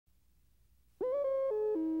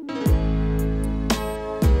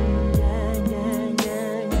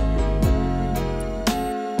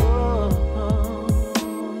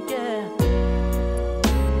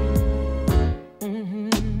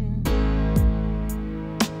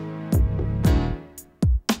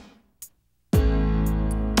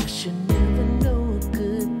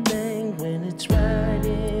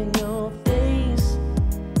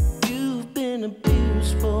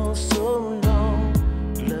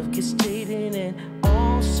It's jaded and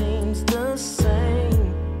all seems the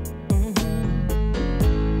same.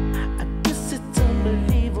 I guess it's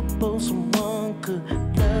unbelievable someone could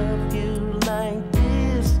love you like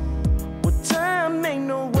this. Well, time ain't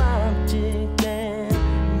no object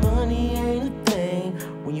and money ain't a thing.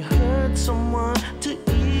 When you hurt someone to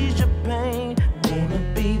ease your pain, wanna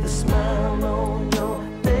be the smile on your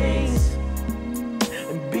face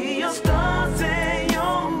and be your stars and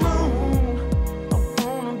your moon. I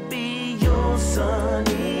wanna be your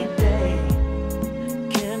sunny day.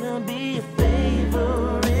 Can I be your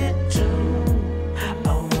favorite tune?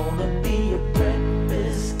 I wanna be your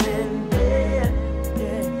breakfast in bed,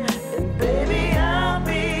 yeah. And baby, I'll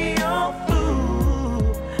be your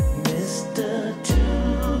food, Mr.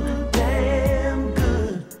 Too Damn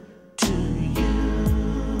Good to you.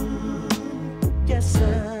 Yes,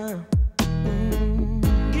 sir.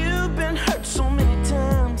 You've been hurt so many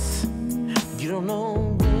times, you don't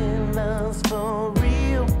know when love's for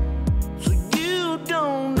real. So you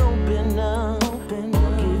don't open up or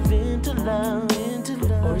give in to love,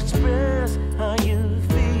 or express how you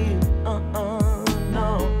feel. No.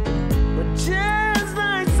 But just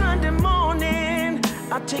like Sunday morning,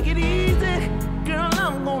 I take it easy, girl,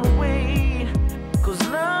 I'm gonna wait. 'Cause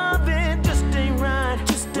loving just ain't right,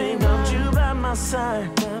 just ain't without you by my side.